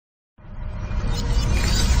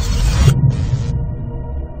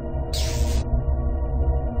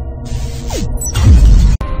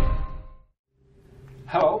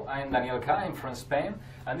I'm Daniel K. I'm from Spain,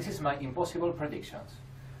 and this is my impossible predictions.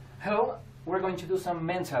 Hello, we're going to do some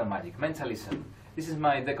mental magic, mentalism. This is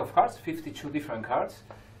my deck of cards, 52 different cards.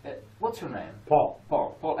 What's your name? Paul.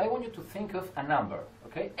 Paul. Paul, I want you to think of a number,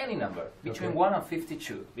 okay? Any number, between 1 and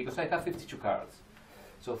 52, because I have 52 cards.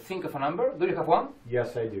 So think of a number. Do you have one?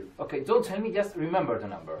 Yes, I do. Okay, don't tell me, just remember the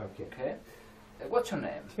number. Okay. What's your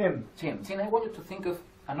name? Tim. Tim. Tim, I want you to think of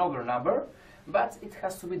another number, but it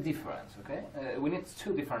has to be different, okay? We need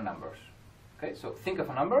 2 different numbers. Okay, so think of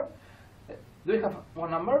a number. Do you have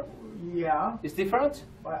one number? Yeah. It's different?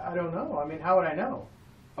 I don't know. I mean, how would I know?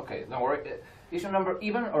 Okay, don't worry. Is your number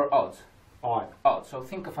even or odd? Odd. Odd. So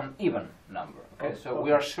think of an even number. Okay, so okay.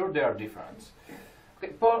 we are sure they are different.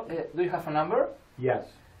 Okay, Paul, do you have a number? Yes.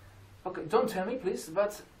 Okay, don't tell me, please,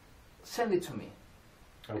 but send it to me.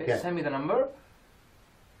 Okay. Send me the number.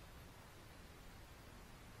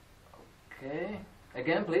 Okay.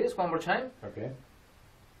 Again, please, one more time. Okay.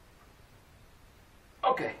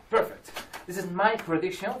 Okay, perfect. This is my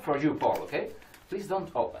prediction for you, Paul, okay? Please don't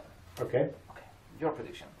open. Okay. Okay, your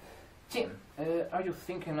prediction. Tim, are you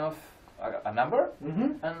thinking of a number?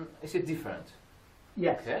 Mm-hmm. And is it different?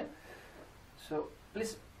 Yes. Okay. So,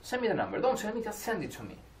 please send me the number. Don't tell me, just send it to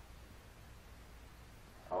me.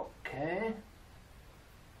 Okay.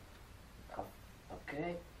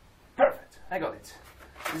 Okay. Perfect. I got it.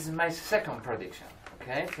 This is my second prediction.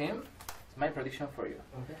 Okay, Tim? It's my prediction for you.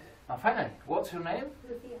 Okay. And finally, what's your name?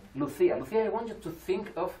 Lucia. Lucia. Lucia, I want you to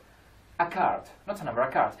think of a card. Not a number,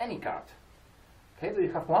 a card. Any card. Okay, do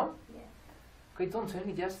you have one? Yes. Okay, don't tell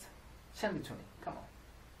me, just send it to me. Come on.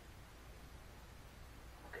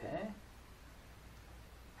 Okay.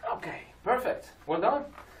 Okay, perfect. Well done.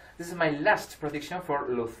 This is my last prediction for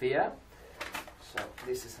Lucia. So,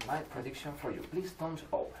 this is my prediction for you. Please don't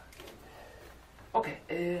open.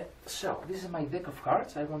 Okay, so this is my deck of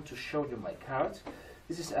cards. I want to show you my cards.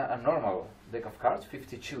 This is a normal deck of cards,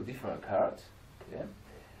 52 different cards. Okay.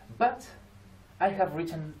 But I have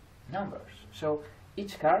written numbers. So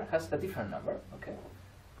each card has a different number. Okay.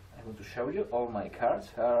 I want to show you all my cards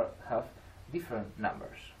have different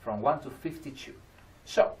numbers from 1 to 52.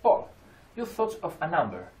 So, Paul, you thought of a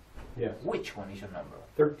number. Yes. Which one is your number?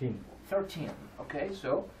 13. 13. Okay,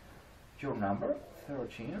 so your number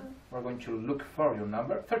 13. We're going to look for your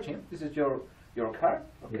number 13. This is your card.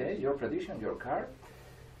 Okay, yes. Your prediction, your card.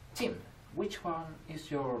 Tim, which one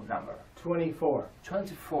is your number? 24.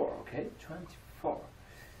 24. Okay, 24.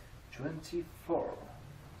 24.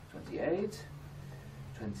 28.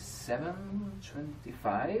 27.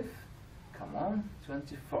 25. Come on,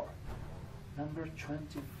 24. Number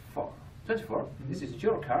 24. 24. Mm-hmm. This is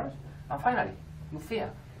your card. And finally,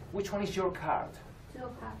 Lucia, which one is your card? 2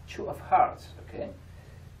 of hearts. 2 of hearts, okay?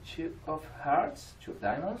 2 of hearts, 2 of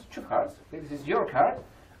diamonds, 2 of hearts. Okay, this is your card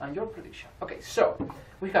and your prediction. Okay, so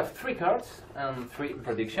we have 3 cards and 3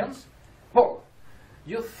 predictions. Paul,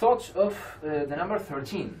 you thought of the number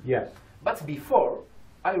 13. Yes. But before,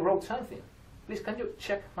 I wrote something. Please, can you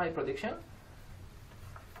check my prediction?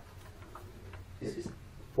 This is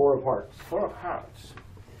 4 of hearts. 4 of hearts.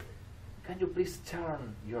 Can you please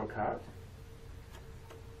turn your card?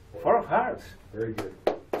 4 of hearts. Very good.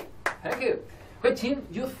 Thank you. Wait, Tim,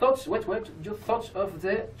 you thought, wait, you thought of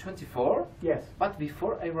the 24? Yes. But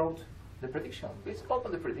before I wrote the prediction. Please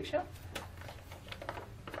open the prediction.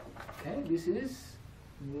 Okay, this is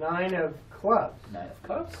 9 of clubs. 9 of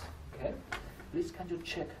clubs. Okay. Please, can you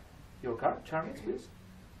check your card? Turn it, please.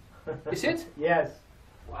 Is it? Yes.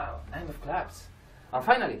 Wow, 9 of clubs. And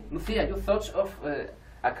finally, Lucia, you thought of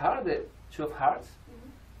a card, the 2 of hearts.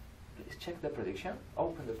 Mm-hmm. Please check the prediction.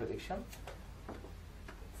 Open the prediction.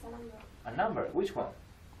 It's a number. A number. Which one?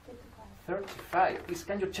 55. 35. Please,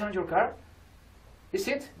 can you turn your card? Is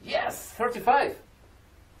it? Yes, 35.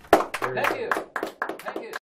 Very Thank good. you. Thank you.